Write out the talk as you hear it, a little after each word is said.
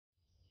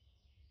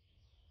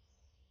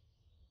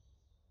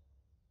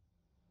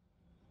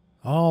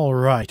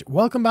Alright,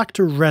 welcome back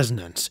to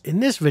Resonance. In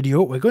this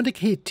video, we're going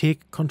to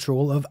take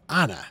control of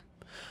Anna.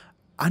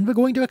 And we're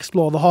going to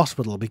explore the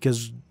hospital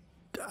because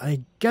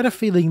I get a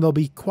feeling there'll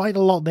be quite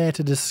a lot there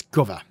to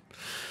discover.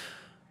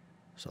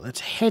 So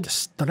let's head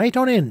straight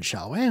on in,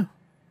 shall we?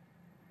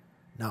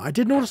 Now, I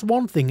did notice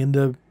one thing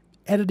in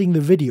editing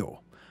the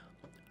video.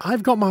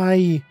 I've got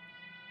my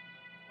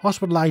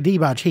hospital ID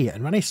badge here,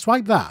 and when I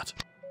swipe that,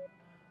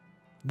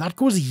 that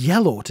goes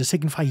yellow to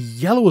signify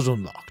yellow is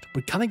unlocked.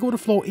 But can I go to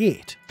floor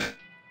 8?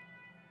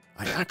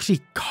 I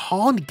actually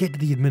can't get to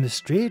the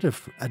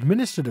administrative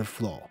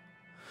floor.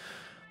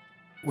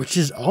 Which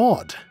is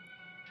odd.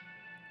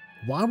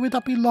 Why would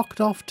that be locked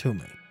off to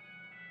me?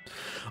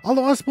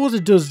 Although I suppose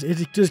it does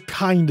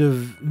kind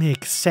of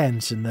make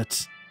sense in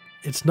that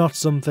it's not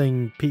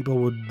something people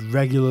would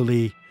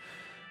regularly...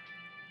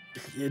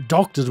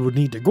 doctors would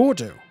need to go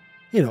to.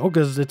 You know,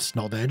 because it's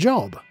not their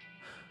job.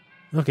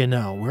 Okay,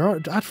 now, we're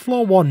at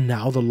floor 1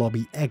 now, the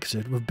lobby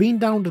exit. We've been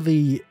down to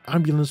the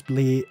ambulance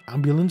bay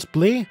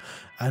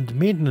and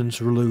maintenance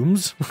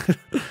rooms.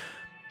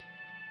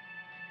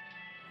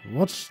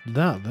 What's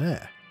that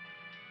there?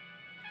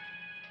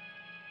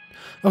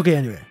 Okay,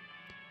 anyway.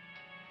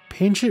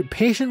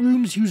 Patient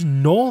rooms use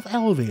north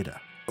elevator.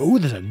 Oh,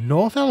 there's a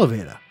north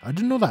elevator. I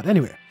didn't know that.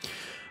 Anyway,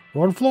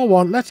 we're on floor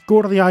 1. Let's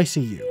go to the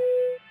ICU.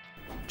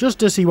 Just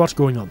to see what's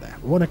going on there.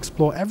 We want to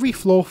explore every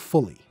floor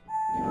fully.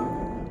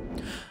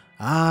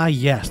 Ah,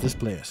 yes, this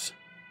place.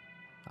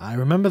 I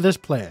remember this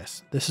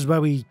place. This is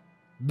where we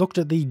looked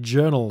at the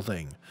journal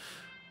thing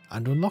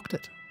and unlocked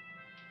it.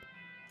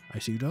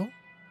 ICU door?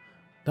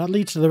 That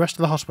leads to the rest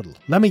of the hospital.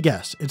 Let me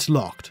guess, it's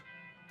locked.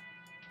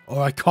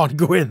 Or I can't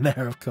go in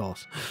there, of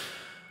course.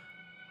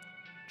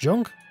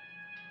 Junk?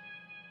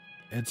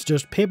 It's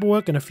just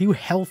paperwork and a few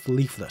health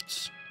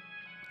leaflets.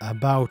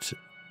 About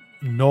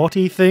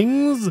naughty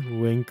things?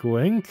 Wink,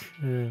 wink.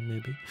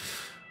 Maybe.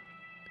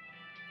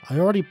 I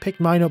already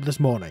picked mine up this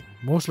morning.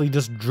 Mostly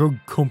just drug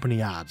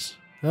company ads.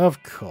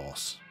 Of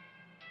course.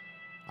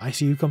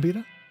 ICU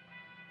computer?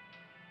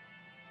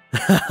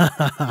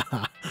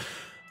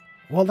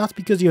 Well, that's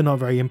because you're not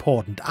very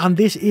important. And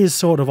this is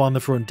sort of on the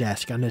front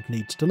desk and it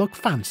needs to look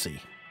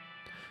fancy.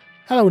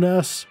 Hello,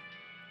 nurse.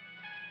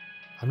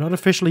 I'm not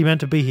officially meant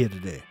to be here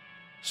today.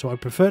 So I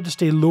prefer to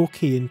stay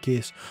low-key in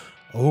case...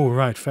 Oh,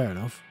 right, fair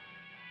enough.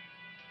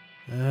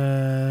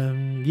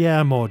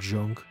 Yeah, more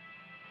junk.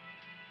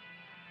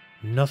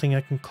 Nothing I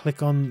can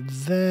click on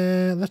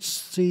there. Let's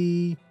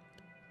see.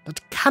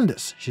 That's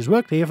Candace. She's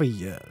worked here for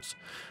years.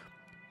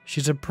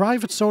 She's a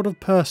private sort of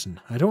person.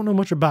 I don't know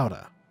much about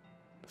her.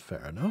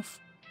 Fair enough.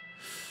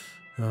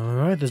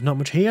 Alright, there's not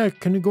much here.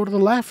 Can you go to the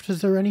left? Is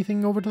there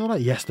anything over to the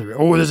left? Yes, there is.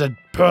 Oh, there's a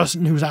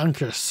person who's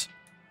anxious.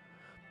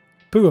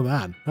 Poor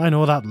man. I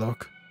know that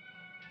look.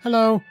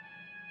 Hello.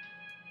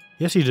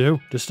 Yes, you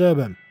do. Disturb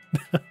him.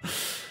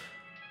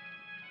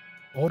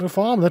 Auto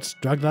farm. Let's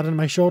drag that in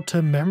my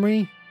short-term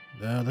memory.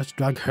 Let's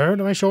drag her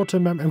into my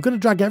short-term memory. I'm going to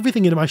drag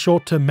everything into my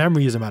short-term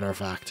memory, as a matter of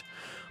fact.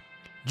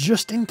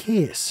 Just in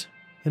case.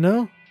 You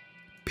know?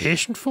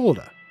 Patient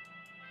folder.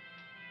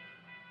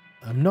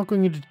 I'm not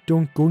going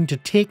to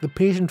take the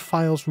patient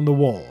files from the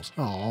walls.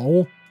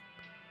 Oh.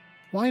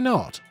 Why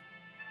not?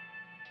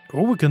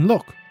 Oh, we can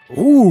look.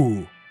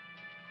 Ooh.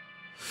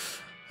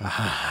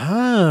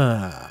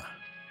 Aha.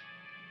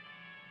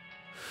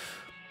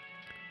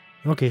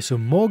 Okay, so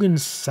Morgan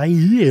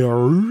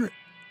Sayer...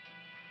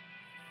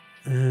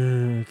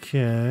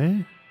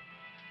 Okay.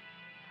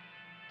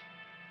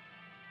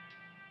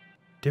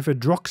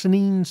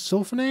 Difedroxinine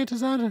sulfonate,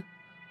 is that it?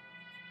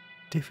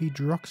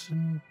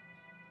 Difedroxin...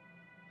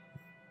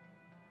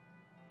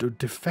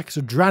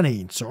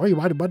 Defexadranine, sorry,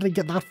 where did I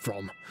get that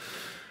from?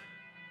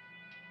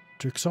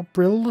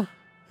 Trixopril,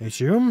 I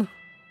assume.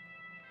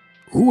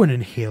 Ooh, an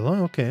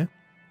inhaler, okay.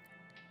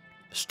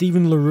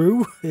 Stephen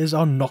LaRue is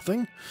on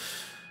nothing.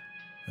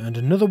 And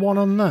another one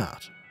on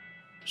that.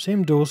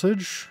 Same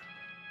dosage.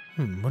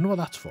 Wonder what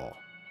that's for.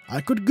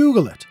 I could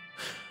Google it.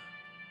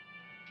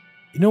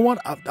 You know what?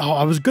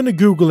 I was going to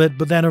Google it,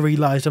 but then I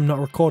realised I'm not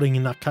recording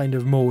in that kind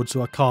of mode,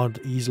 so I can't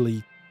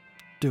easily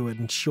do it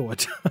and show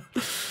it.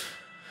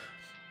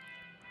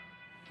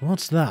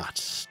 What's that?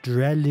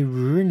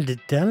 Strelirin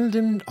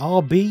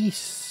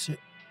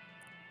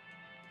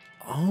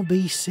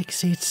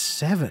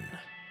RB687.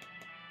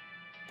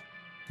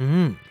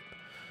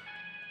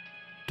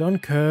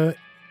 Dunker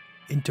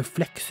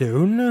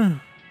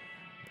interflexone.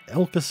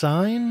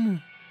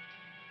 Elkasine,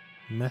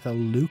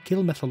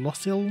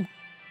 methylocyl,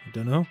 I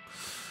don't know.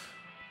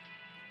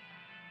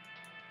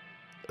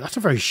 That's a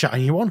very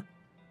shiny one.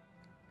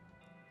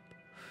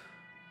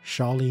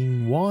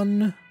 Charlene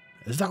 1.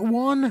 Is that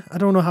 1? I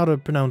don't know how to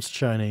pronounce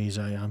Chinese,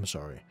 I am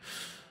sorry.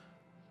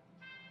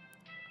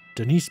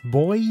 Denise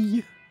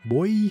Boy.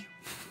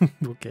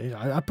 Okay,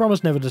 I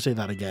promise never to say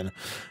that again.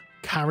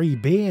 Carrie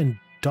Bay and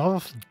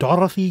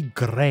Dorothy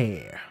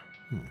Gray.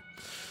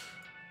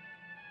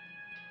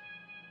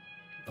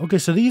 Okay,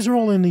 so these are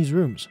all in these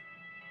rooms.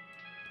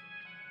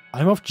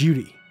 I'm off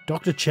duty.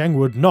 Dr. Cheng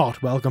would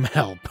not welcome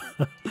help.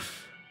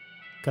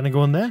 Can I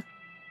go in there?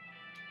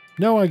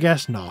 No, I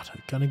guess not.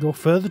 Can I go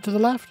further to the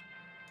left?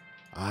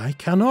 I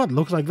cannot.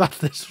 Looks like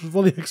this is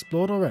fully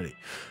explored already.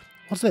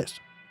 What's this?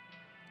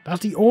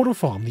 That's the auto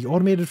farm, the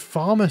automated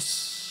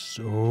farmers.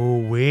 Oh,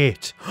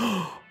 wait.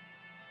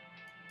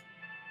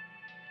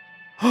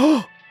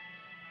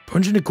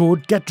 Punch in the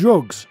code, get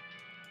drugs.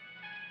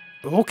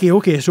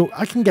 Okay, so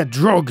I can get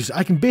drugs.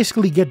 I can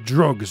basically get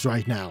drugs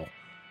right now.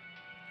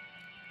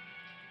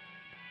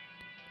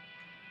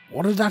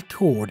 What is that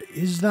code?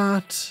 Is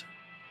that...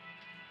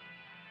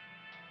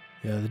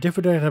 Yeah, the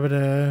different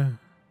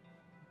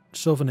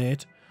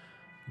sulfonate.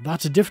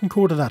 That's a different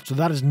code to that. So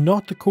that is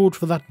not the code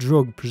for that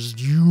drug,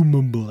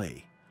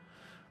 presumably.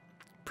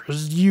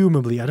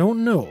 Presumably, I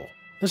don't know.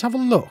 Let's have a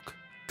look.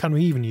 Can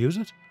we even use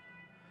it?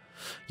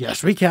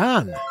 Yes, we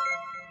can.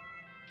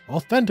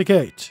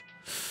 Authenticate.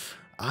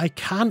 I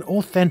can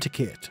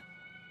authenticate.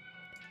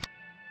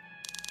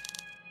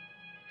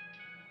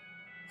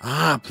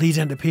 Ah, please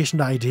enter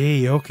patient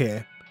ID.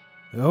 Okay.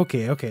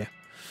 Okay.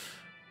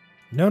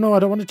 No, I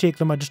don't want to take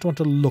them. I just want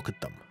to look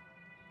at them.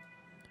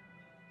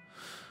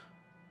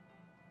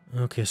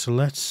 Okay, so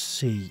let's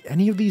see.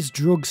 Any of these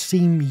drugs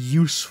seem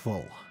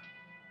useful?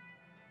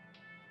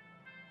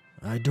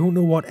 I don't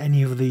know what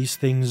any of these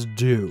things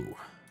do.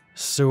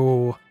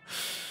 So,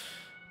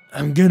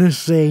 I'm gonna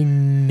say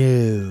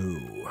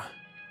no.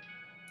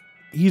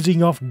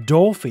 Easing off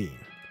Dorphine.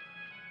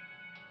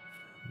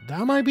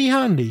 That might be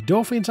handy.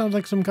 Dorphine sounds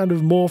like some kind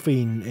of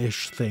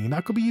morphine-ish thing.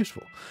 That could be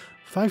useful.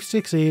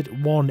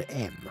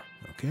 5681M.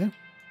 Okay.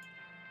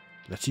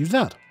 Let's use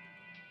that.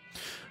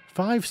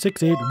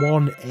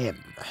 5681M.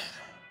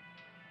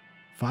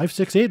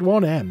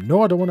 5681M.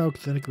 No, I don't want to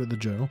authenticate with the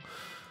journal.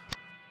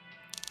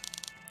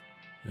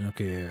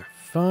 Okay.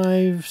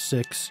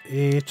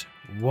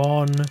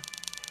 5681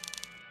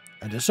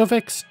 and a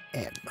suffix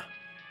M.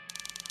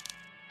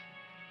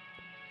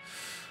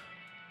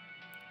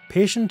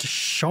 Patient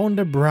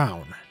Shonda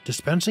Brown.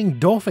 Dispensing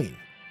Dorphine.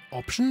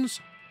 Options?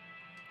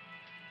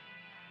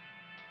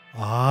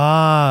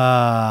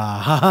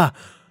 Ah, haha.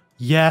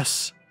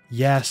 Yes.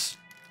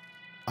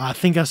 I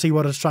think I see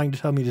what it's trying to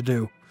tell me to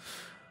do.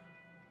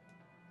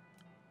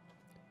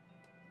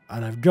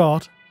 And I've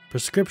got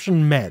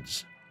prescription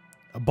meds.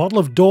 A bottle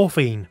of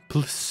Dorphine.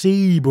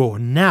 Placebo.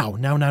 Now.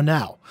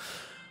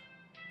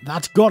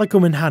 That's got to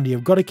come in handy.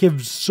 I've got to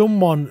give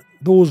someone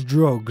those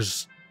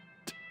drugs.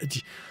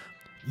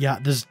 Yeah,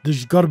 there's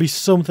got to be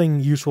something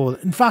useful.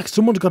 In fact,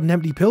 someone's got an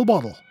empty pill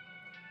bottle.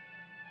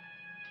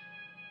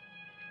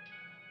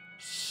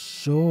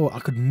 So, I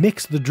could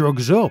mix the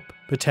drugs up,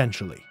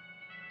 potentially.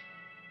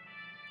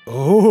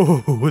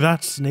 Oh,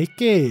 that's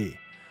sneaky.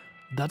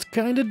 That's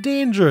kind of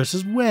dangerous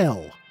as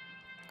well.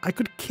 I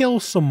could kill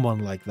someone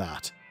like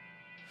that.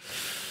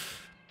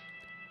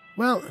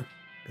 Well,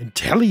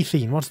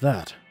 Intellithine, what's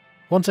that?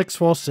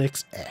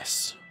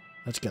 1646S.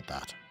 Let's get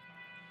that.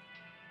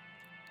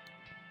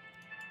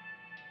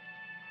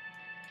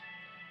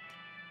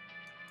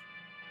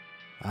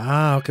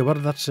 Ah, okay, what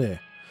did that say?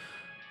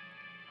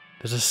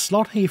 There's a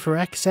slot here for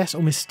excess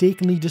or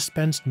mistakenly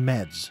dispensed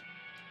meds.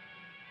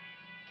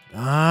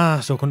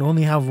 Ah, so can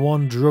only have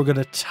one drug at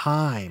a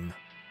time.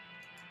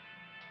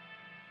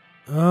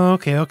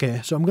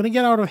 Okay. So I'm going to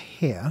get out of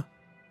here.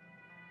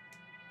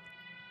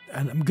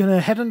 And I'm going to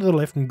head into the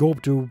lift and go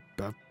up to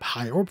a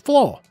higher up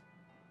floor.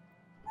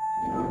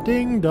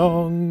 Ding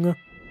dong.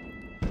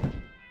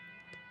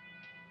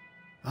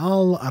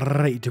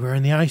 Alright, we're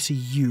in the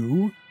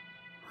ICU.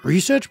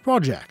 Research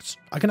projects.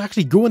 I can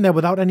actually go in there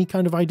without any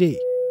kind of ID.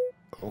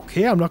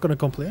 Okay, I'm not going to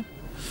complain.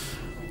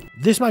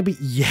 This might be...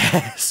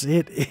 Yes,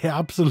 it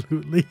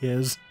absolutely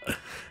is.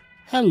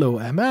 Hello,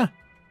 Emma.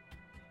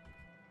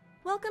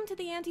 Welcome to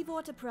the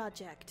Antivorta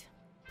Project.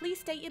 Please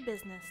state your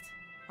business.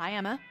 Hi,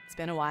 Emma. It's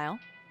been a while.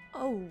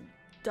 Oh,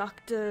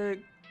 Dr.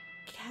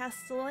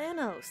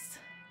 Castellanos.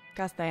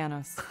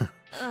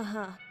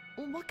 Uh-huh.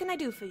 What can I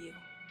do for you?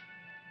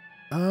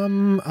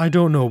 I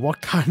don't know.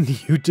 What can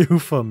you do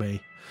for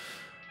me?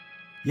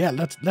 Yeah,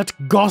 let's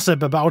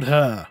gossip about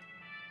her.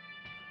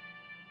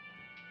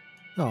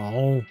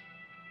 Oh.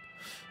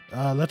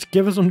 Let's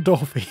give her some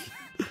Dorphine.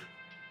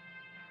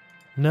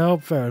 No,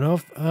 fair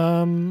enough.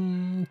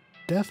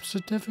 Death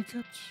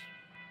certificates?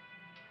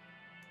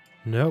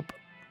 Nope.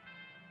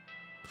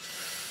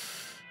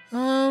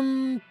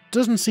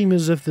 Doesn't seem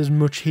as if there's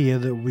much here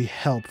that will be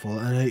helpful,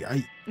 and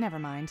I Never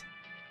mind.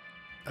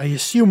 I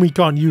assume we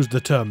can't use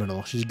the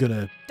terminal. She's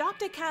gonna...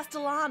 Dr.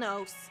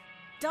 Castellanos,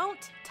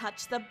 don't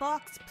touch the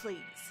box, please.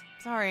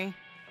 Sorry.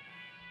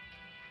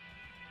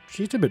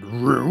 She's a bit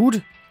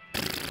rude.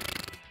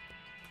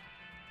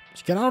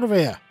 Let's get out of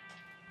here.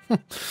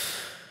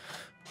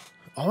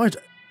 Alright,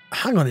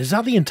 hang on, is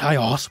that the entire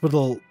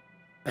hospital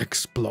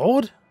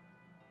explored?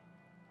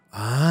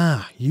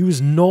 Ah,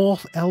 use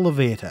north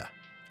elevator.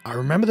 I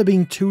remember there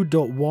being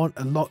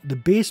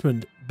the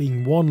basement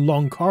being one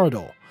long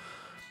corridor.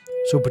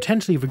 So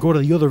potentially if we go to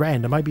the other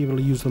end, I might be able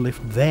to use the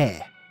lift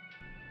there.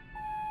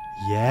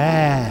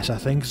 Yes, I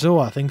think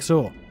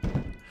so.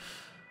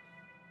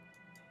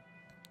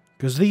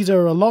 Because these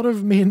are a lot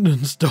of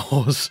maintenance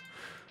doors.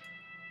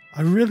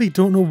 I really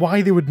don't know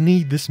why they would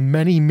need this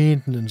many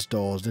maintenance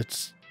doors.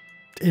 It's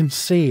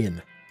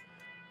insane.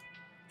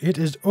 It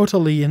is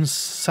utterly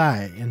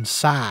insane.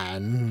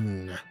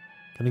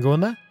 Can I go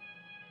in there?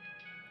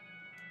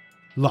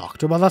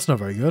 Locked. Well, that's not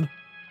very good.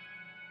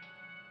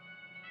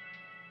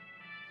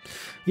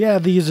 Yeah,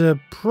 these are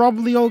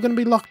probably all going to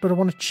be locked, but I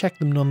want to check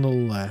them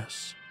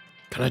nonetheless.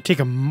 Can I take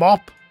a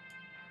mop?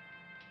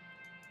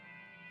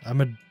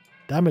 I'm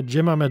a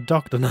Jim, I'm a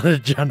doctor, not a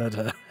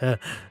janitor.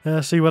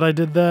 See what I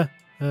did there?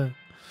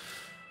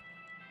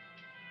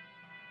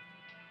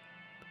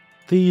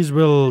 These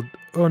will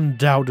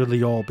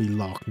undoubtedly all be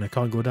locked, and I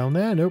can't go down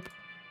there, nope.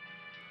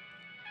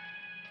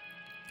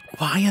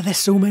 Why are there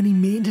so many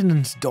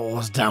maintenance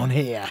doors down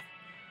here?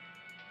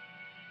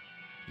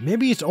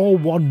 Maybe it's all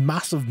one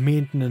massive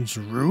maintenance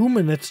room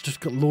and it's just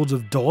got loads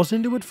of doors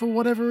into it for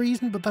whatever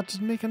reason, but that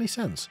doesn't make any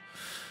sense.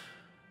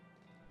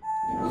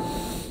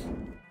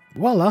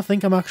 Well, I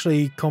think I'm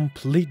actually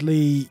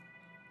completely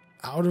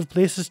out of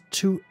places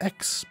to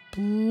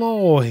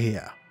explore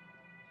here.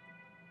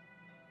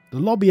 The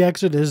lobby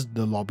exit is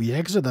the lobby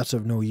exit, that's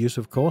of no use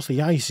of course. The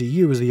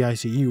ICU is the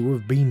ICU,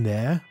 we've been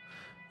there.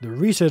 The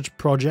research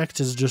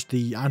project is just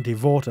the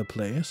anti-voter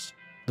place.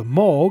 The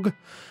morgue,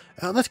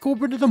 let's go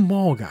over to the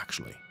morgue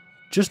actually.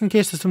 Just in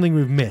case there's something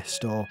we've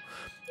missed or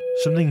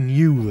something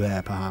new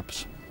there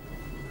perhaps.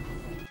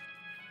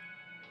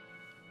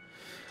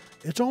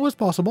 It's always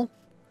possible.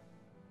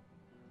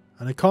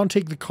 And I can't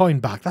take the coin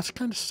back. That's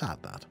kind of sad,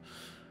 that.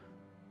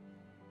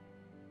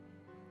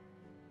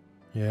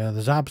 Yeah,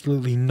 there's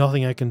absolutely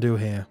nothing I can do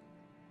here.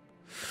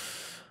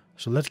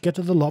 So let's get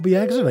to the lobby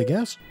exit, I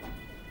guess.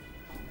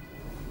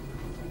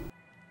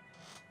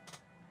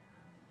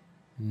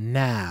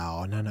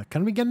 Now, no.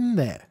 Can we get in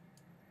there?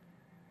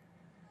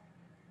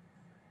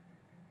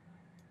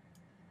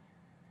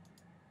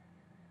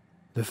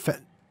 The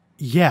fence.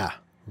 Yeah,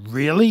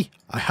 really?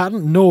 I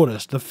hadn't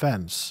noticed the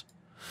fence.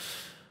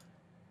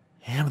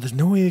 Yeah, but there's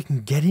no way we can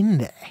get in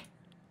there.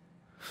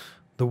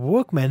 The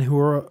workmen who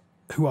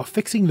are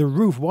fixing the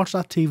roof. Watch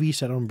that TV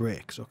set on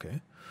brakes,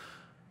 okay?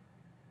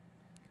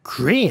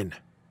 Crane.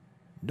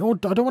 No,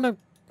 I don't want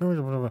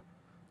to.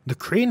 The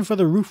crane for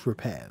the roof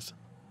repairs.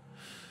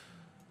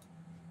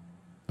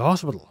 The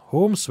hospital.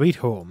 Home sweet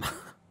home.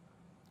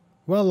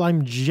 Well,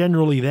 I'm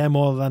generally there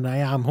more than I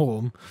am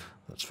home.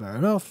 That's fair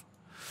enough.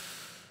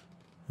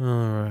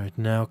 Alright,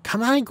 now,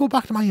 can I go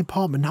back to my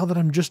apartment now that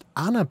I'm just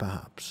Anna,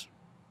 perhaps?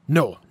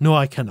 No,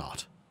 I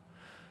cannot.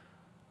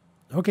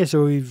 Okay,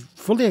 so we've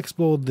fully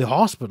explored the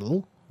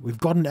hospital. We've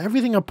gotten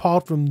everything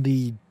apart from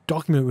the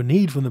document we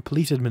need from the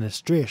police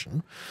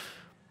administration.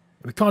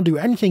 We can't do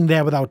anything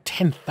there without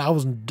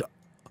 10,000...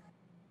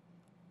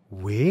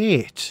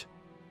 Wait.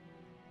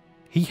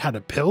 He had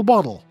a pill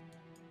bottle.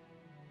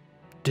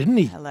 Didn't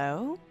he?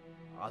 Hello?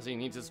 Ozzy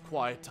needs his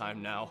quiet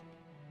time now.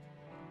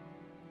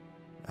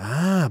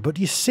 Ah, but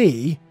you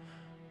see,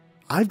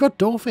 I've got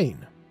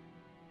Dauphine.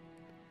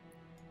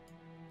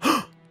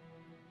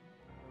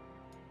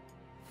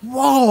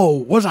 Whoa,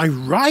 was I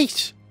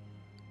right?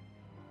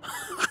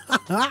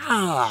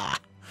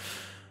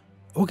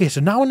 Okay,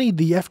 so now I need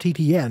the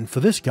FTTN for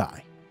this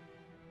guy.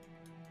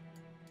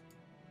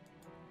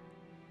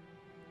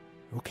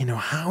 Okay, now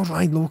how do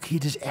I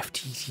locate his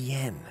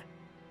FTTN?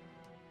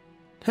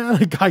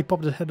 The guy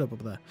popped his head up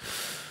there.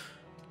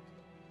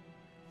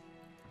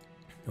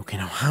 Okay,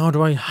 now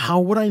how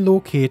would I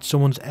locate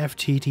someone's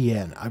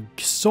FTTN? I've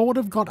sort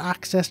of got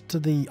access to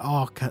the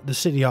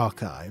city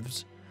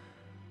archives,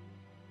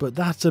 but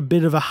that's a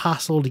bit of a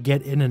hassle to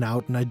get in and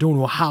out, and I don't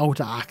know how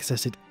to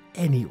access it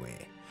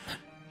anyway.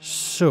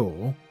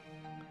 So,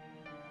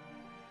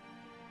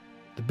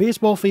 the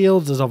baseball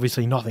fields, there's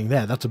obviously nothing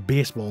there. That's a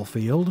baseball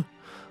field.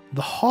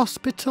 The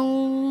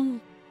hospital,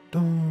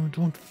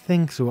 don't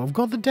think so. I've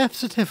got the death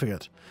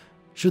certificate.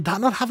 Should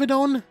that not have it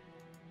on?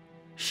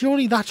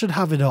 Surely that should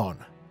have it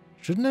on,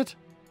 shouldn't it?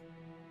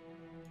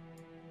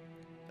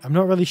 I'm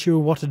not really sure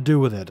what to do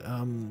with it.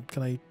 Can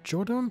I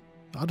show it to him?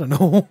 I don't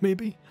know,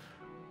 maybe.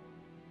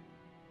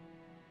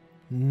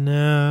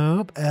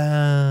 Nope.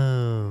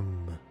 I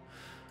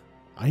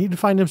need to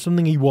find him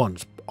something he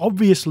wants.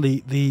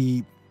 Obviously,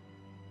 the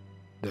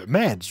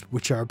meds,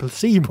 which are a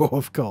placebo,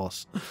 of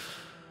course.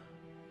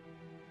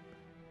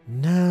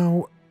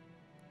 Now,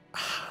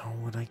 how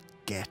would I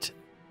get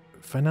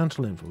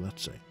financial info?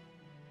 Let's see.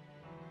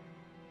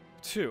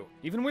 2.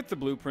 Even with the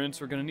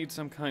blueprints, we're going to need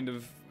some kind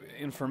of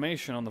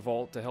information on the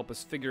vault to help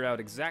us figure out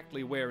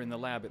exactly where in the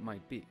lab it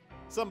might be.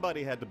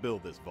 Somebody had to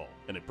build this vault,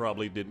 and it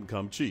probably didn't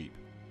come cheap.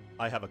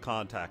 I have a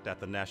contact at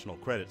the National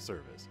Credit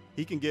Service.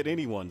 He can get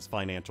anyone's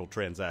financial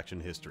transaction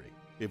history.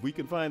 If we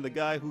can find the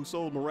guy who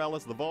sold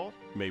Morales the vault,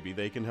 maybe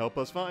they can help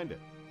us find it.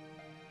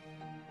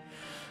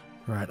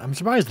 Right, I'm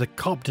surprised the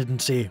cop didn't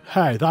say,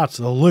 hey, that's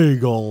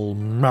illegal.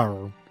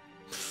 No.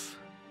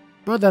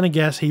 But then I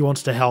guess he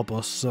wants to help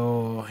us,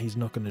 so he's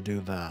not going to do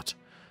that.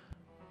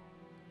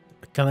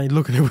 Can I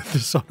look at it with the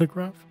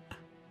sonograph?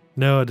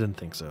 No, I didn't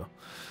think so.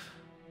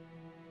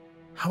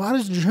 How about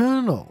his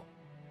journal?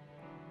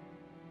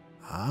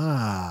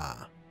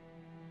 Ah.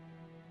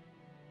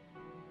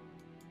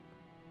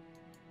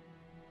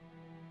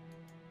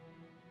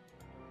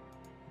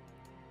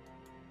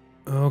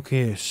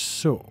 Okay,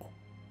 so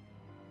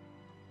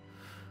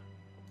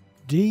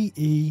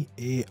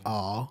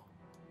D-E-A-R.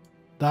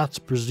 That's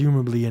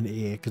presumably an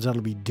A, because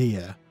that'll be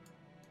deer.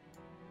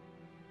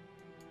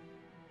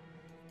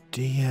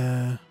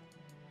 Deer.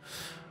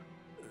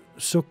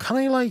 So can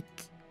I like...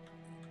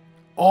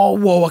 Oh,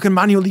 whoa, I can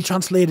manually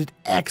translate it.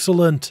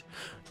 Excellent.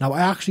 Now,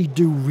 I actually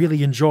do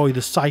really enjoy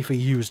the cipher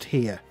used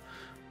here.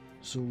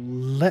 So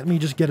let me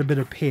just get a bit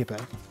of paper.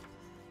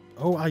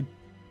 Oh, I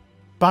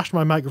bashed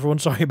my microphone.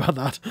 Sorry about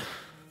that.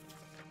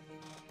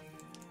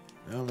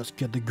 Now, let's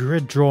get the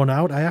grid drawn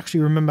out. I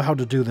actually remember how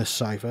to do this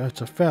cipher.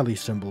 It's a fairly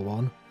simple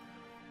one.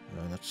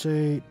 Let's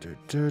see.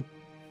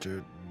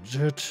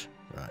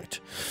 Right.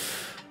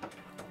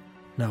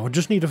 Now, I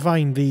just need to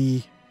find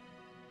the...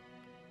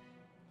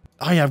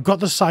 Oh, yeah, I've got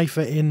the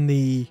cipher in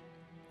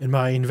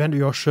my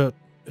inventory or shirt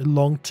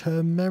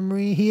long-term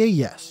memory here.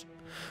 Yes.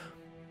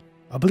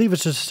 I believe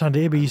it's just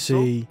standard ABC.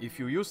 So, if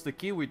you use the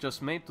key we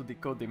just made to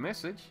decode the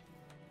message...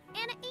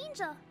 And an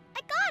angel! I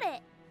got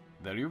it!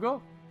 There you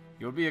go.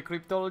 You'll be a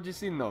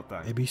cryptologist in no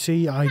time.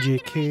 ABC,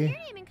 IJK. Your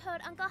name in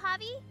code, Uncle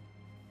Javi.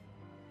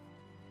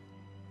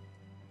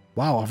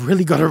 Wow, I've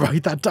really got to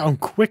write that down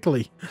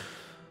quickly.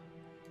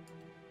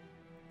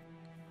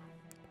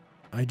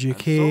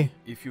 IJK. So,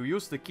 if you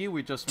use the key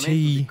we just made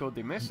T. to decode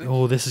the message...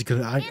 Oh, this is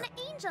gonna... And an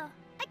angel!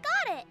 I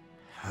got it!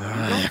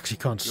 I actually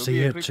can't You'll see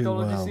be a it too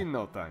cryptologist well. in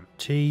no time.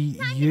 T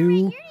Your U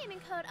name in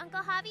code, Uncle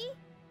Javi.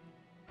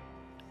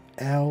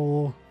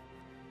 L.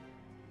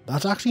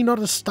 That's actually not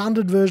a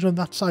standard version of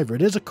that cipher.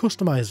 It is a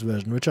customized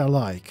version, which I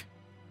like.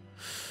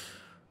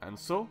 And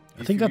so,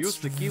 I if think you that's use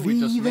the key V we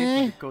just made there.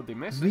 to decode the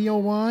message... V O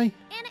Y. And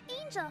an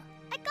angel!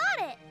 I got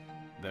it!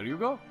 There you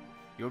go.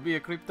 You'll be a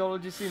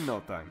cryptologist in no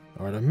time.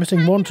 Alright, I'm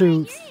missing 1,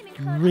 2,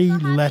 3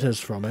 letters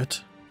from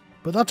it.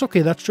 But that's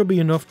okay. That should be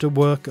enough to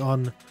work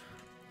on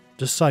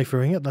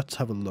deciphering it. Let's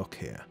have a look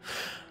here.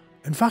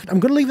 In fact, I'm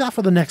going to leave that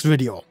for the next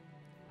video.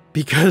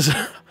 Because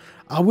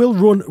I will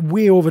run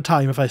way over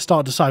time if I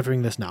start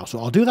deciphering this now. So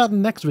I'll do that in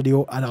the next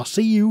video, and I'll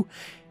see you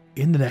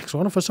in the next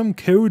one for some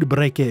code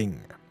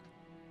breaking.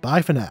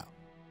 Bye for now.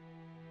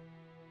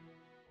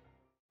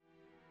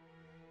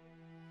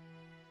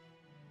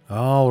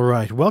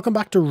 Alright, welcome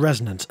back to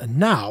Resonance, and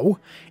now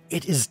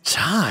it is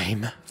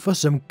time for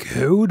some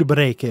code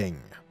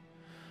breaking.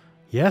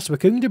 Yes, we're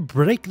going to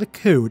break the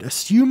code,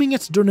 assuming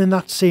it's done in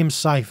that same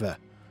cipher.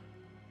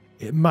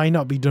 It might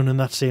not be done in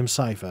that same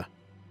cipher,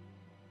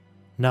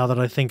 now that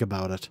I think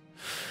about it.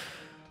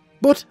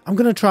 But I'm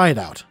going to try it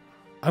out.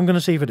 I'm going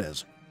to see if it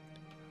is.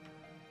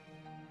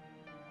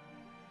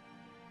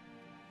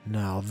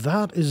 Now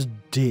that is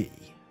D.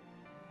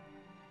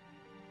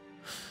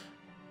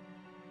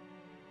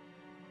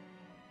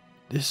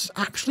 This is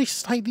actually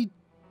slightly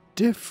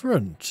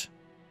different.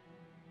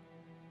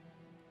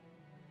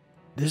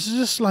 This is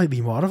a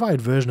slightly modified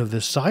version of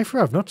this cipher.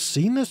 I've not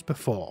seen this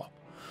before.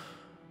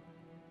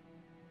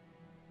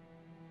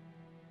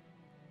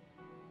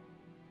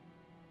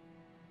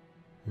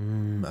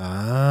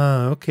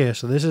 Okay,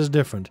 so this is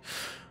different.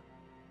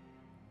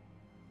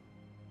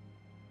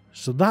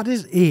 So that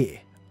is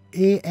A.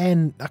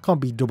 A-N, that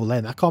can't be double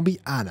N, that can't be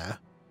Anna.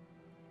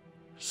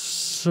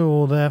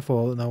 So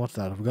therefore, now what's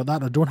that? I've got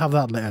that, I don't have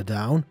that letter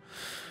down.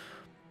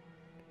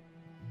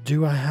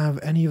 Do I have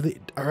any of the,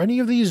 are any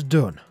of these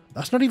done?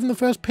 That's not even the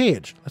first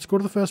page. Let's go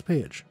to the first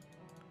page.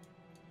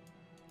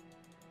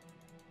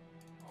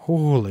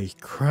 Holy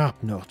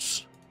crap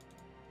nuts.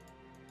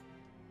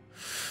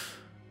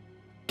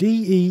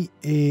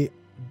 D-E-A-R-A-N-N-A.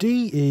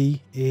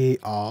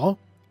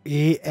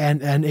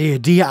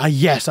 D-I,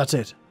 yes, that's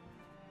it.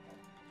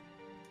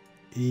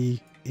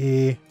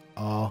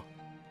 E-A-R.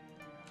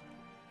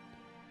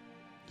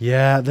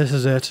 Yeah, this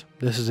is it.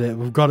 This is it.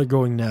 We've got it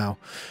going now.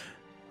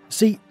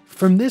 See,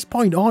 from this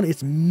point on,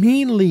 it's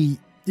mainly,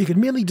 you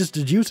can mainly just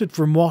deduce it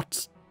from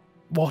what's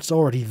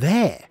already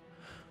there.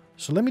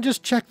 So let me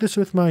just check this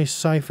with my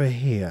cipher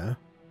here.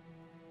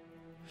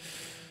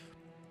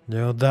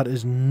 No, that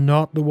is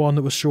not the one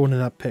that was shown in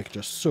that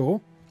picture.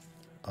 So,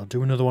 I'll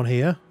do another one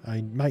here.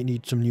 I might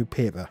need some new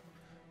paper.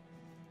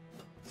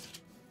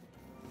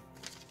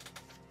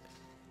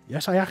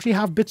 Yes, I actually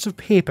have bits of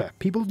paper.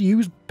 People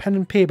use pen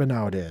and paper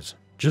nowadays.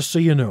 Just so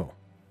you know.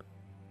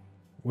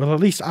 Well, at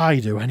least I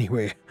do,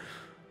 anyway.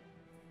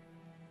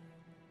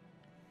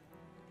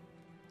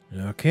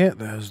 Okay,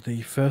 there's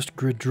the first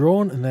grid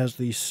drawn, and there's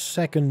the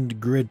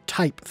second grid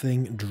type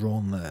thing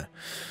drawn there.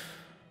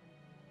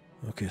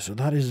 Okay, so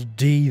that is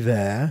D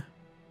there.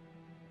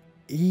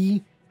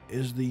 E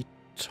is the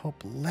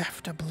top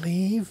left, I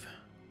believe.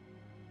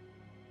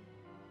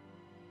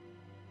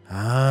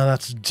 Ah,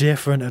 that's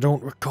different. I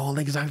don't recall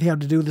exactly how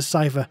to do the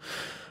cipher.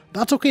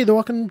 That's okay, though.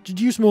 I can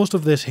deduce most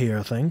of this here,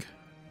 I think.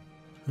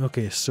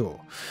 Okay,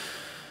 so.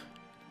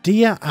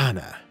 Dear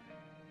Anna.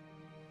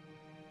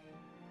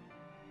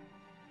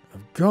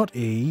 I've got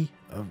E.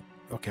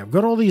 Okay, I've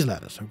got all these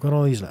letters.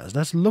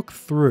 Let's look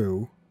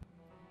through.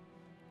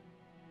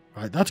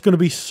 Right, that's going to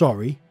be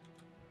sorry.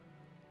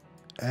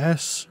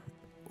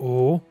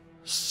 S-O,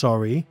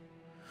 sorry.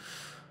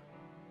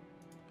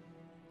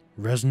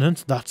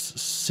 Resonance, that's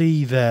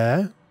C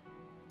there.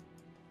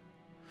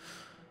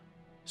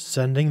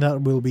 Sending,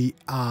 that will be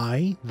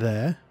I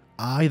there.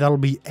 I, that'll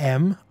be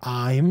M,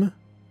 I'm.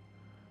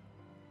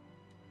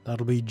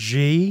 That'll be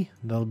G,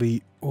 that'll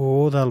be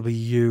O, that'll be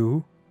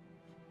U.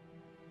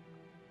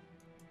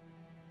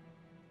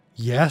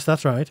 Yes,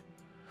 that's right.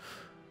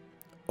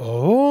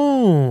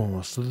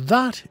 Oh, so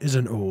that is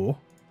an O.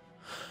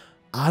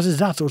 As is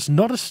that, so it's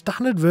not a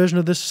standard version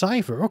of this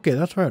cipher. Okay,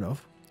 that's fair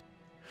enough.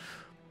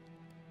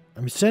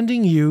 I'm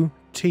sending you,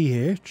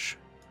 TH,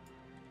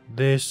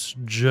 this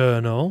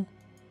journal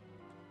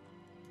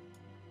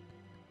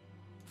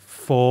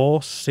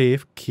for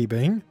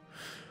safekeeping.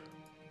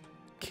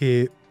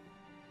 Okay,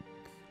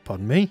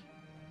 pardon me.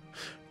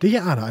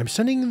 Dear Anna, I'm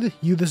sending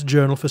you this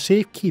journal for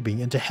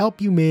safekeeping and to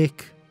help you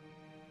make...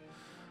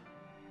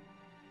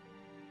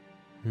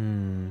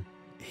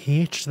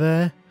 H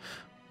there?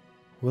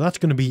 Well, that's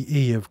going to be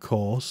E, of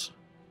course.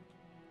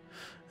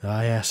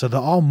 Ah, yeah, so there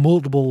are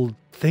multiple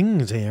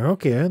things here.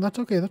 Okay,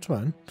 that's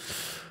fine.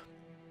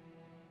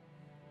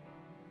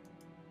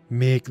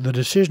 Make the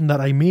decision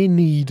that I may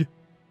need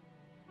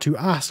to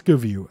ask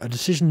of you. A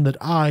decision that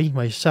I,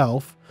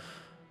 myself...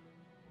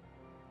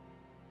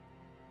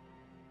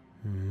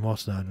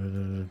 what's that?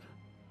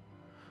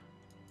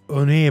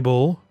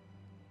 Unable.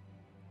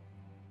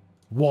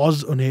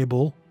 Was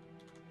unable.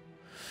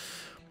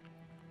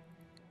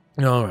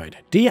 Alright.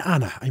 Dear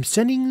Anna, I'm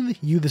sending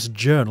you this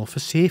journal for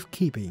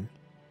safekeeping.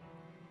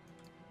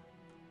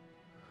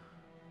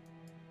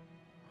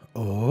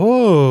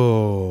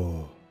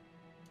 Oh.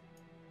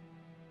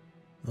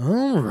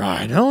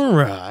 Alright,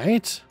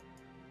 alright.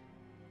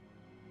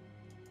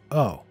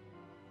 Oh.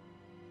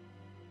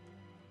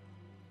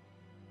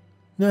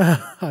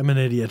 I'm an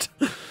idiot.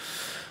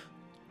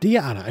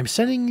 Dear Anna, I'm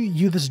sending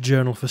you this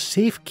journal for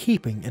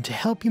safekeeping and to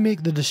help you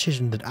make the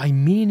decision that I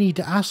may need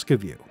to ask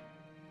of you.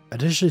 A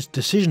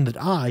decision that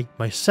I,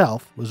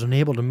 myself, was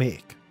unable to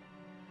make.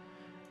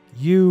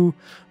 You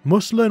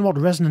must learn what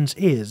resonance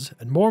is,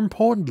 and more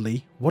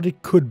importantly, what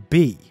it could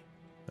be.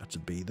 That's a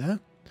B there.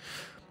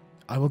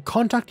 I will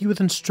contact you with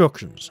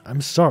instructions.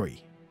 I'm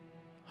sorry.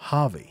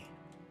 Harvey.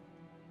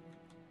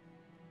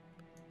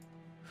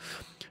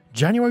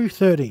 January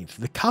 13th.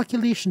 The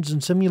calculations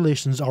and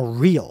simulations are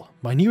real.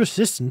 My new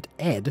assistant,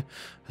 Ed,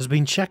 has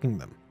been checking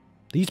them.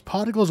 These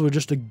particles were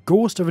just a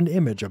ghost of an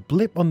image, a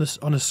blip on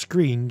a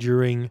screen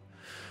during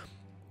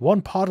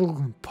one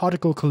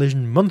particle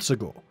collision months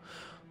ago.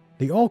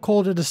 They all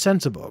called it a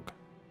sensor bug,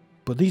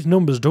 but these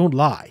numbers don't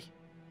lie.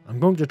 I'm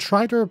going to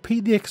try to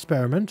repeat the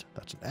experiment,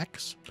 that's an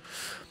X,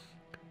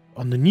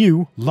 on the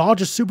new,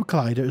 larger super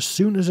collider as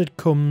soon as it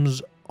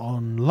comes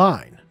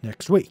online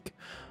next week.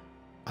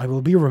 I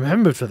will be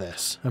remembered for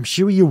this. I'm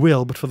sure you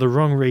will, but for the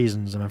wrong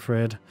reasons, I'm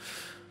afraid.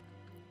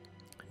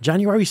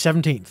 January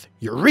 17th.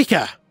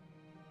 Eureka!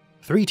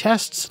 3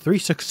 tests, 3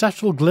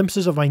 successful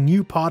glimpses of my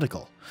new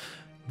particle.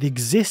 They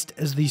exist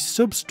as the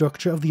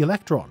substructure of the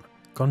electron,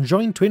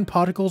 conjoined twin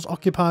particles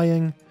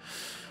occupying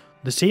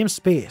the same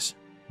space.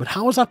 But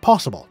how is that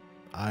possible?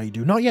 I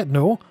do not yet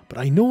know, but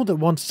I know that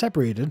once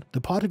separated, the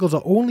particles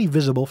are only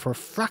visible for a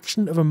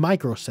fraction of a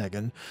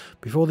microsecond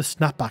before they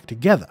snap back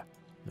together.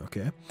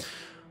 Okay.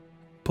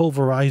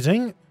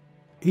 Pulverizing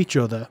each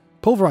other.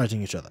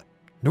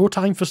 No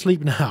time for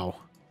sleep now.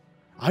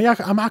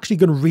 I'm actually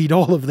going to read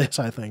all of this,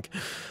 I think.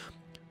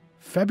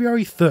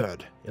 February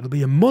 3rd. It'll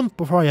be a month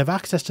before I have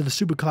access to the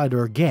Super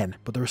Collider again,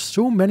 but there are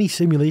so many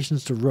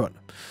simulations to run.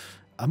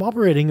 I'm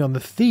operating on the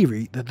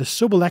theory that the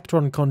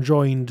sub-electron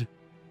conjoined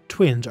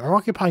twins are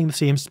occupying the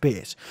same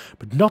space,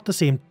 but not the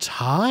same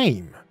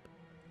time.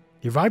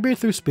 They vibrate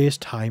through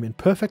space-time in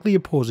perfectly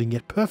opposing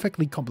yet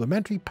perfectly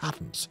complementary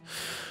patterns.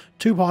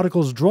 2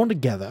 particles drawn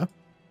together,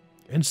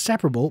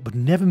 inseparable but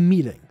never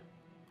meeting.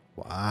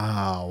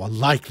 Wow, I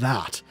like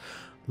that.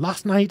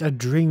 Last night I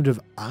dreamed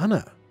of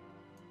Anna.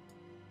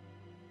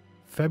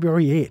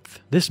 February 8th.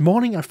 This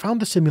morning I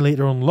found the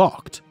simulator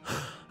unlocked.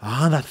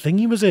 Ah, that thing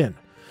he was in.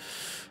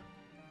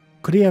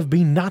 Could he have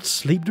been that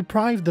sleep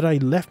deprived that I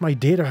left my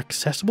data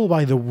accessible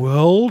by the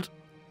world?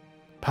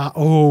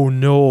 Oh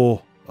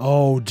no.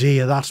 Oh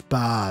dear, that's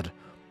bad.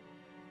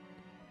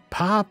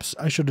 Perhaps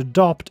I should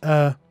adopt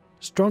a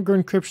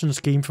stronger encryption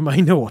scheme for my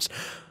notes.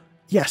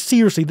 Yeah,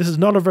 seriously, this is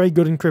not a very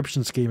good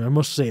encryption scheme, I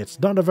must say.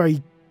 It's not a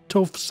very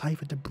tough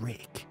cipher to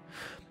break.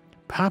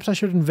 Perhaps I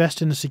should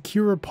invest in a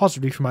secure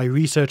repository for my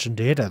research and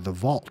data, the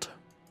Vault.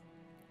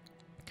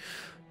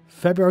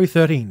 February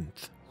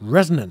 13th.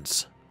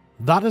 Resonance.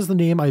 That is the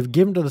name I have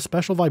given to the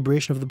special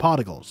vibration of the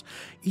particles.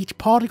 Each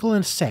particle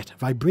in a set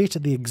vibrates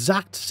at the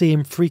exact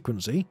same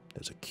frequency.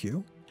 There's a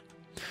Q.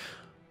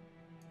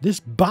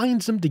 This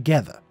binds them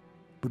together.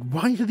 But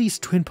why do these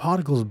twin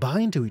particles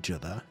bind to each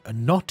other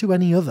and not to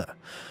any other?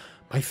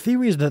 My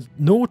theory is that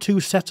no 2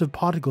 sets of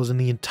particles in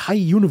the entire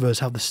universe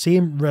have the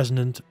same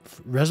resonance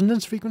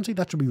frequency?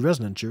 That should be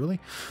resonant, surely.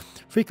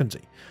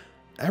 Frequency.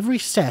 Every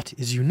set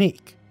is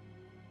unique.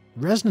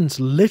 Resonance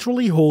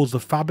literally holds the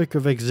fabric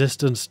of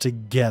existence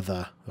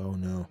together. Oh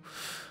no.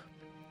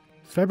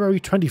 February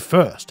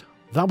 21st.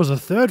 That was the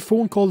 3rd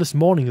phone call this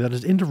morning that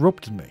has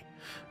interrupted me.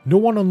 No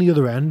one on the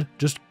other end.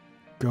 Just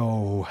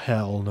go.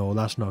 Hell no,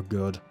 that's not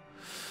good.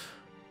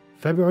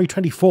 February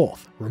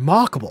 24th.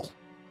 Remarkable.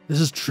 This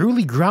is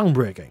truly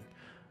groundbreaking.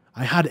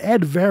 I had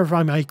Ed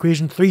verify my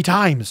equation 3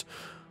 times.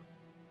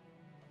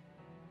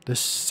 The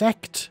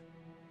sect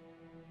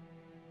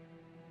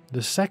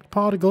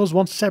particles,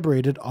 once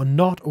separated, are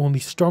not only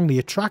strongly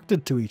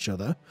attracted to each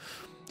other,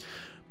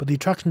 but the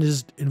attraction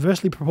is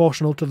inversely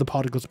proportional to the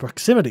particles'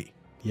 proximity.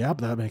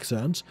 Yep, that makes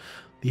sense.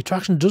 The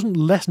attraction doesn't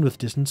lessen with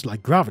distance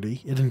like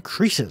gravity, it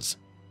increases.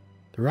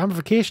 The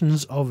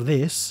ramifications of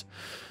this,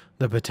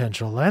 the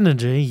potential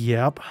energy,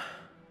 yep.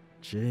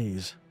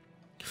 Jeez.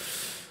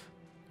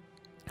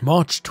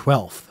 March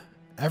 12th.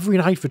 Every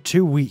night for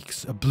 2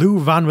 weeks, a blue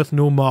van with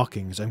no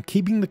markings. I'm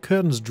keeping the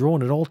curtains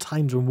drawn at all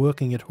times when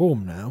working at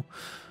home now.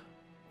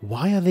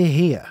 Why are they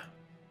here?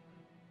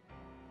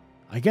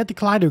 I get the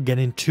Kaleido again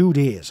in 2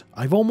 days.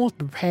 I've almost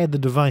prepared the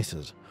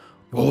devices.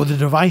 Oh, the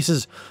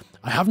devices!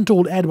 I haven't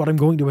told Ed what I'm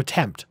going to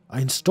attempt.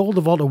 I installed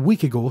the vault a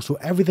week ago, so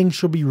everything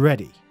should be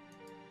ready.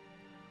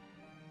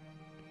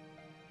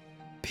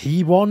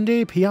 P1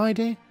 day? PI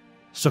day?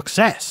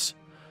 Success!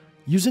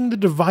 Using the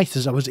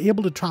devices, I was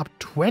able to trap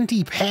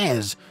 20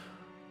 pairs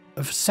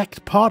of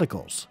sect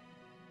particles.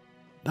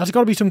 That's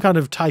got to be some kind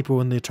of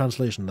typo in the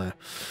translation there.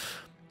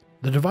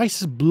 The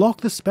devices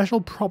block the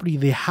special property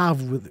they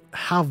have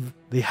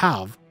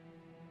their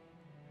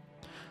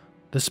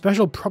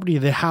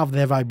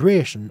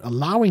vibration,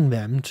 allowing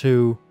them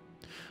to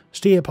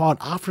stay apart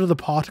after the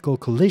particle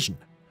collision.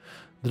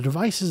 The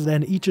devices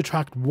then each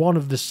attract one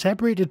of the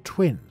separated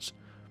twins.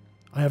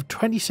 I have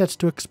 20 sets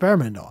to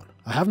experiment on.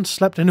 I haven't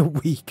slept in a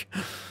week.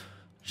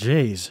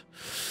 Jeez.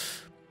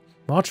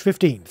 March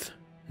 15th.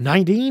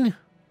 19?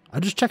 I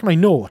just checked my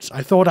notes.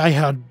 I thought I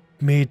had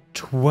made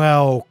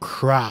 12.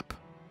 Crap.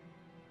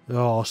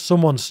 Oh,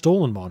 someone's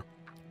stolen one.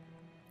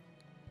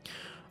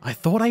 I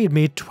thought I had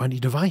made 20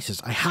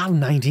 devices. I have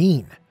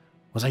 19.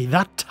 Was I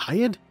that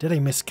tired? Did I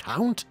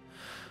miscount?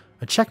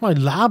 I checked my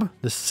lab,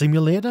 the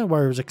simulator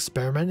where I was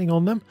experimenting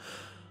on them.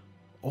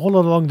 All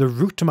along the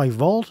route to my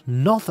vault,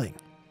 nothing.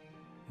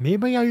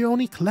 Maybe I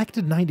only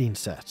collected 19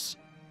 sets.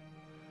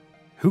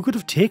 Who could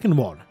have taken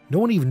one? No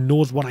one even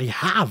knows what I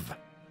have.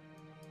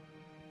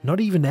 Not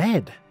even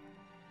Ed.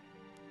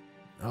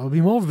 I'll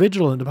be more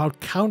vigilant about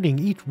counting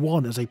each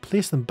one as I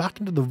place them back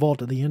into the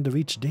vault at the end of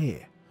each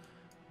day.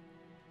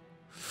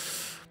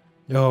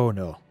 Oh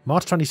no.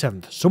 March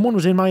 27th. Someone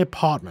was in my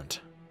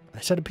apartment. I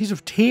set a piece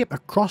of tape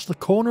across the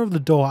corner of the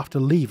door after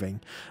leaving,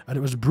 and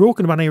it was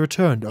broken when I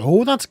returned.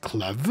 Oh, that's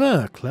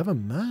clever. Clever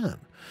man.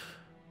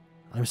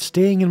 I'm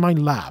staying in my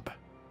lab.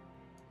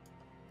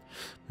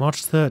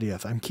 March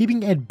 30th. I'm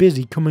keeping Ed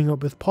busy coming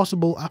up with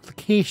possible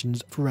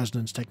applications for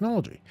resonance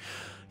technology.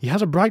 He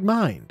has a bright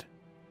mind.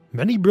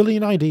 Many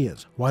brilliant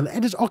ideas. While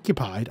Ed is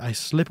occupied, I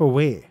slip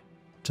away.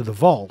 To the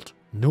vault,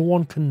 no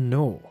one can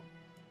know.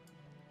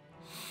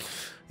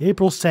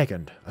 April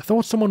 2nd. I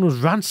thought someone was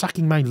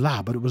ransacking my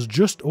lab, but it was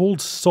just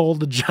old Saul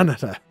the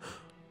janitor.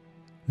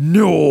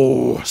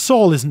 No!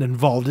 Saul isn't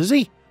involved, is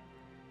he?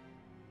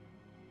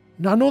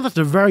 Now, I know that's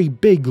a very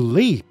big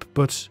leap,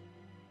 but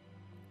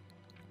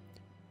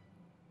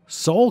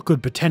Saul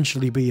could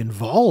potentially be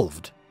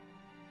involved.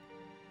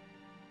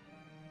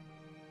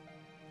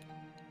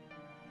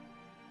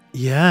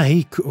 Yeah,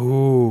 he could.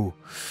 Oh.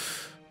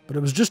 But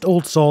it was just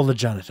old Saul the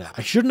janitor.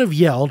 I shouldn't have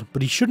yelled,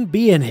 but he shouldn't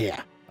be in here.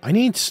 I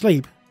need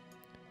sleep,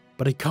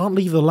 but I can't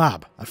leave the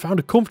lab. I found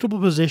a comfortable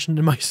position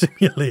in my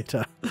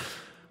simulator.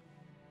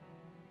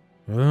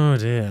 Oh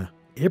dear.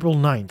 April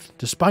 9th.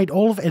 Despite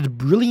all of Ed's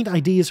brilliant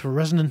ideas for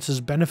Resonance's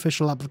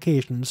beneficial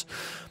applications,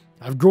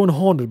 I've grown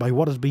haunted by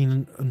what has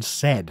been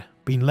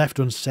left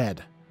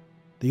unsaid.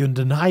 The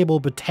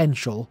undeniable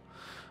potential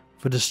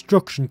for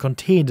destruction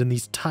contained in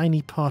these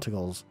tiny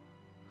particles.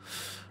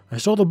 I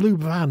saw the blue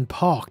van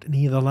parked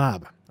near the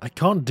lab. I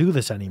can't do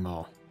this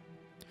anymore.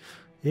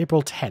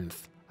 April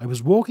 10th. I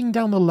was walking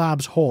down the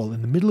lab's hall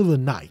in the middle of the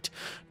night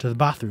to the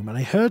bathroom and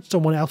I heard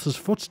someone else's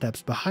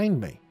footsteps behind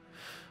me.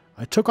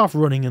 I took off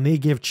running and they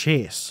gave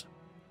chase.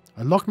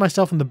 I locked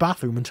myself in the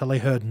bathroom until I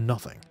heard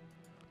nothing.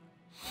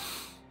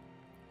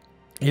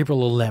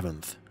 April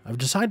 11th. I've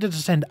decided to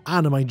send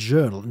Anna my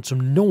journal and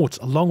some notes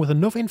along with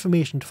enough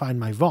information to find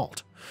my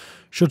vault,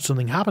 should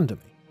something happen to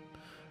me.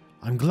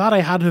 I'm glad I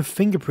had her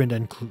fingerprint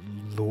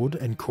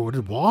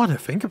encoded. What? Her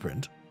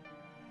fingerprint?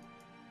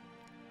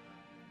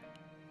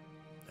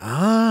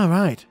 Ah,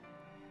 right.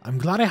 I'm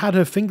glad I had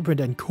her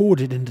fingerprint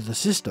encoded into the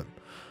system.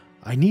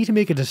 I need to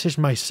make a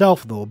decision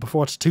myself, though,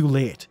 before it's too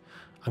late.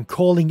 I'm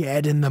calling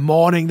Ed in the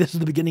morning. This is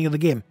the beginning of the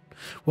game.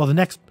 Well, the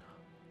next...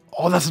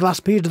 Oh, that's the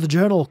last page of the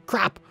journal.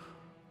 Crap.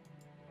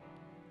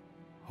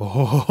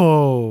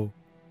 Oh.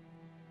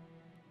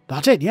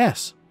 That's it,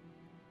 yes.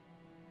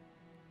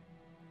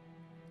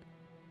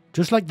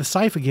 Just like the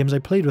cipher games I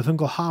played with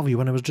Uncle Harvey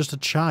when I was just a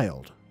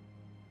child.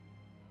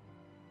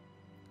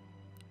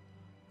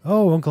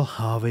 Oh, Uncle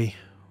Harvey.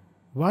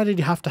 Why did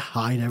you have to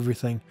hide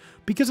everything?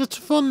 Because it's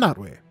fun that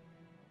way.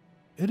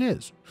 It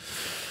is.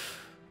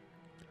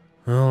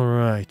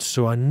 Alright,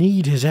 so I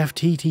need his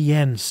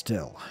FTTN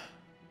still.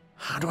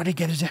 How do I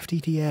get his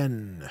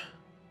FTTN?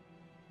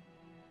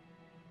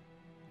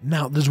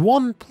 Now, there's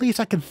one place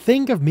I can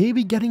think of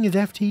maybe getting his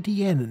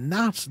FTTN, and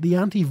that's the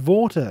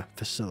anti-voter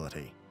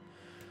facility.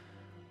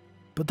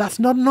 But that's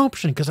not an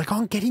option, because I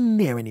can't get in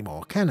there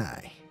anymore, can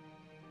I?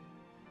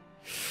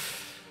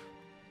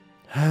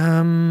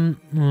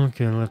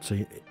 Okay, let's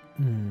see.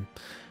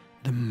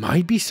 There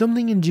might be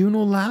something in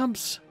Juno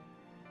Labs.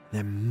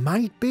 There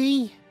might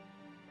be.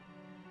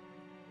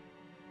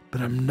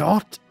 But I'm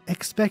not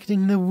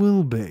expecting there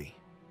will be.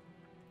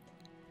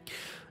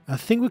 I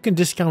think we can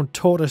discount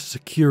Tortoise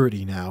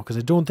security now, because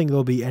I don't think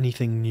there'll be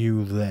anything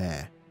new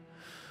there.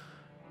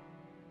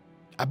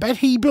 I bet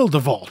he built the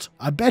vault.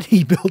 I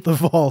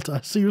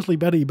seriously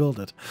bet he built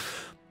it.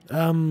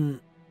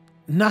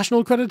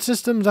 National credit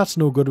systems, that's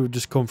no good. It would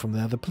just come from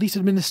there. The police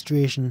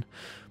administration.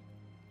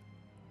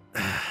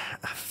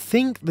 I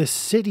think the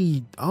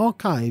city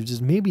archives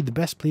is maybe the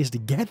best place to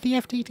get the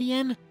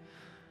FTTN.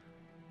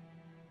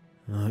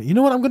 You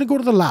know what? I'm going to go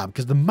to the lab,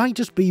 because there might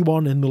just be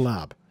one in the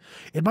lab.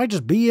 It might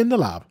just be in the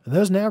lab. And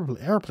there's an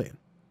airplane.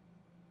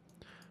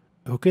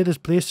 Okay, this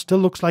place still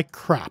looks like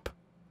crap,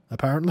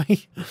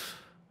 apparently.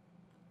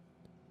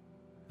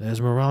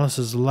 There's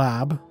Morales'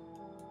 lab.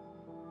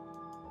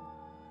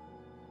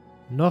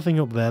 Nothing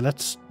up there.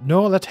 Let's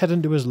head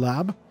into his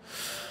lab.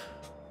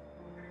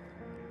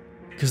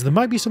 Because there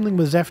might be something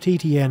with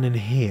FTTN in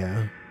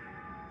here.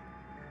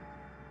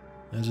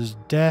 There's his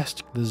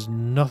desk. There's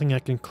nothing I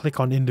can click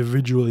on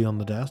individually on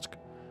the desk.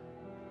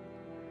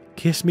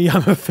 Kiss me,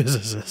 I'm a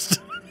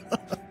physicist.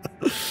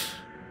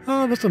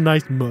 Oh, that's a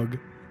nice mug.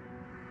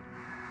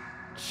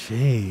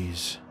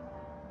 Jeez.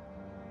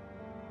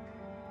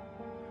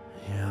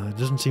 Yeah, there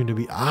doesn't seem to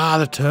be... Ah,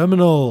 the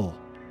terminal!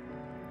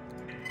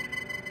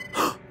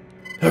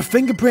 Her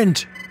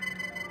fingerprint!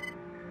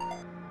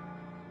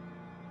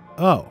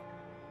 Oh.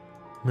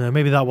 No,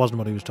 maybe that wasn't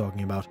what he was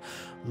talking about.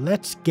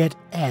 Let's get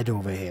Ed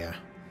over here.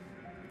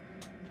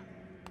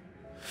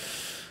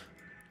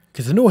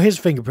 Because I know his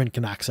fingerprint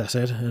can access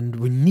it, and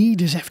we need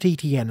his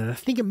FTTN, and I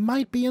think it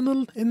might be in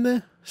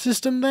the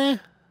system there.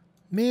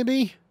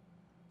 Maybe.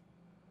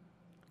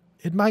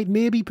 It might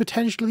maybe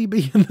potentially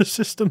be in the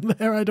system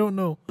there, I don't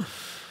know.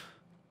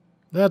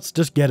 Let's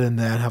just get in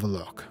there and have a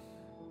look.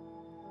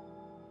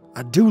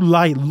 I do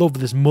love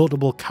this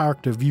multiple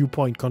character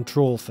viewpoint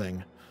control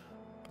thing.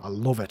 I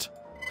love it.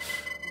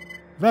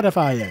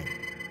 Verifying.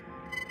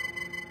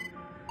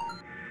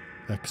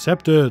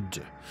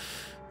 Accepted.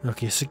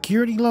 Okay,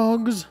 security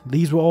logs.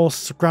 These were all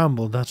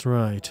scrambled, that's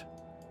right.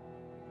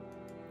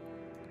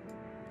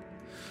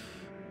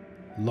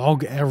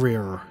 Log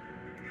error.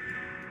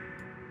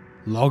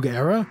 Log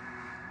error?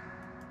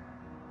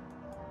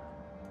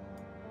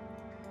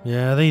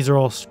 Yeah, these are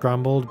all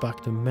scrambled.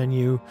 Back to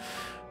menu.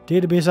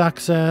 Database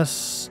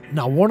access.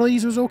 Now, one of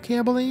these was okay,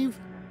 I believe.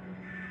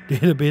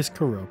 Database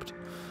corrupt.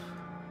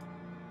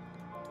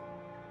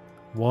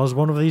 Was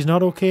one of these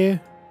not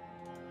okay?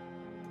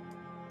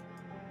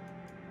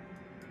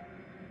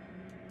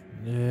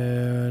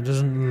 Yeah, it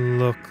doesn't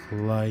look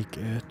like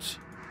it.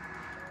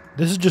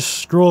 This is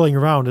just scrolling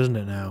around, isn't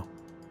it now?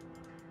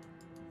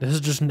 This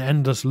is just an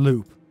endless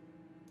loop.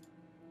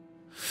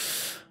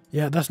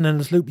 Yeah, that's an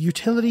endless loop.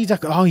 Utilities,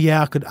 oh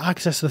yeah, I could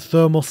access the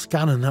thermal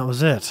scan and that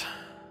was it.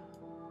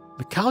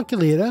 The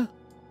calculator.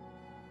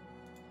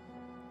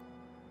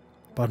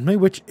 Pardon me,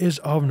 which is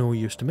of no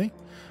use to me.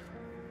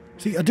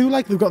 See, I do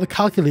like they've got the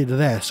calculator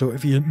there, so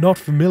if you're not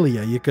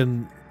familiar, you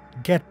can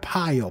get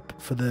pi up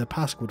for the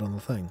passcode on the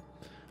thing.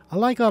 I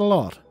like that a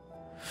lot.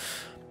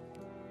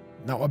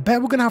 Now, I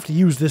bet we're going to have to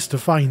use this to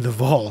find the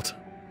vault.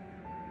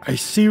 I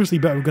seriously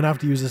bet we're going to have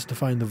to use this to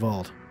find the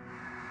vault.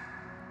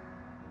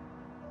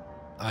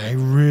 I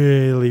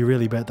really,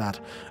 really bet that.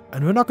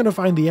 And we're not going to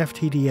find the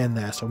FTDN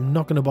there, so I'm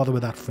not going to bother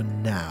with that for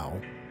now.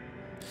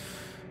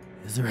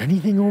 Is there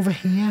anything over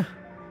here?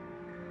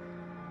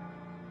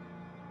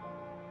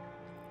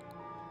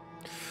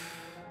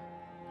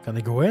 Can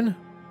they go in?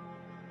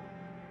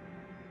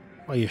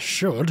 Well, you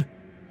should.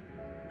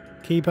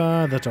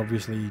 Keypad, that's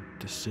obviously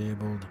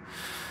disabled.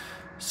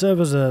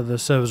 The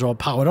servers are all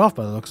powered off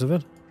by the looks of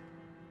it.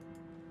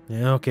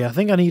 Yeah, okay, I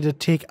think I need to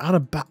take Anna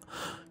back.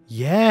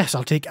 Yes,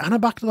 I'll take Anna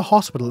back to the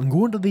hospital and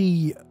go into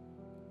the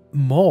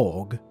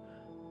morgue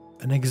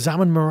and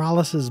examine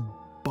Morales'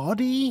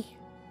 body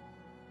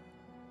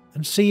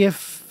and see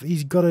if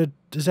he's got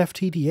his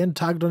FTDN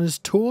tagged on his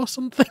toe or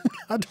something.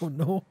 I don't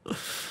know.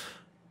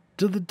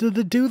 Do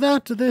they do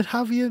that? Do they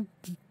have your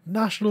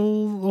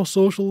national or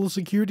social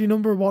security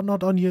number or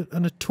whatnot on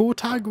a toe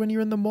tag when you're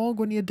in the morgue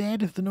when you're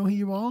dead if they know who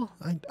you are?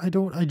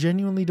 I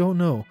genuinely don't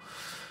know.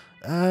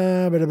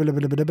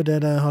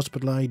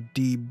 Hospital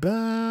ID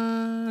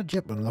badge.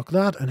 Yep, unlock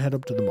that and head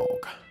up to the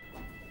morgue.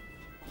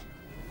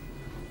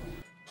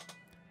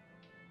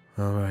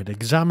 Alright,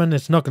 examine.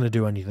 It's not going to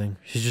do anything.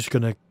 She's just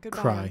going to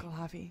cry. Uncle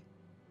Javi.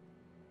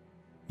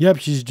 Yep,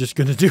 she's just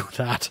going to do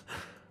that.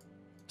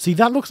 See,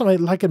 that looks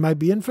like it might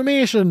be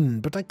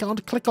information, but I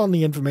can't click on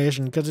the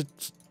information because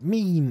it's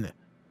mean.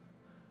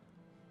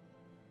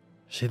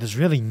 See, there's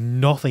really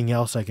nothing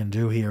else I can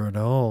do here at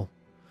all.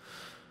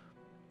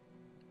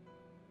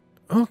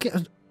 Okay.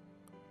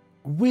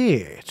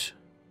 Wait.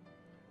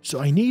 So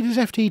I need his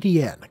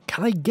FTTN.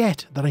 Can I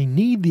get that I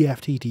need the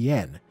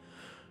FTTN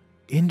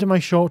into my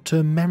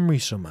short-term memory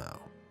somehow?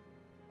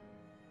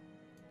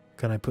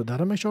 Can I put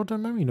that in my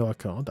short-term memory? No, I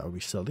can't. That would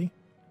be silly.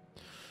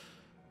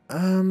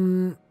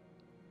 There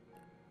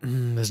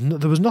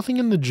was nothing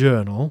in the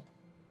journal.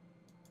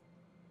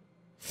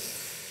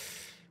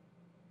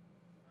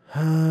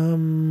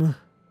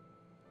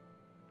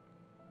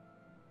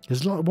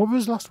 What were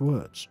his last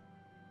words?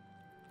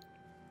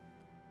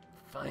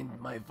 Find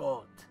my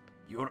vault.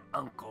 Your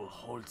uncle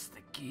holds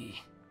the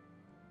key.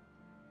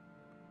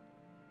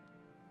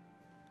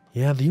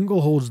 Yeah, the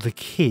uncle holds the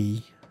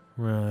key.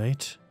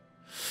 Right.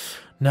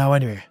 Now,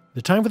 anyway,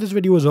 the time for this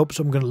video is up,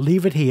 so I'm going to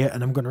leave it here,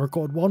 and I'm going to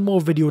record one more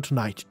video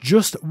tonight.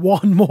 Just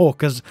one more,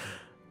 because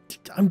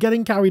I'm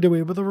getting carried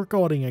away with the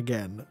recording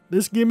again.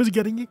 This game is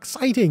getting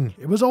exciting.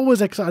 It was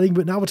always exciting,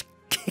 but now it's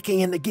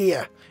kicking into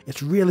gear.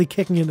 It's really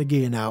kicking into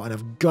gear now, and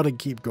I've got to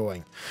keep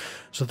going.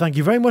 So thank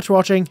you very much for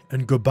watching,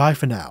 and goodbye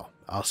for now.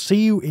 I'll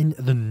see you in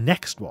the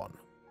next one.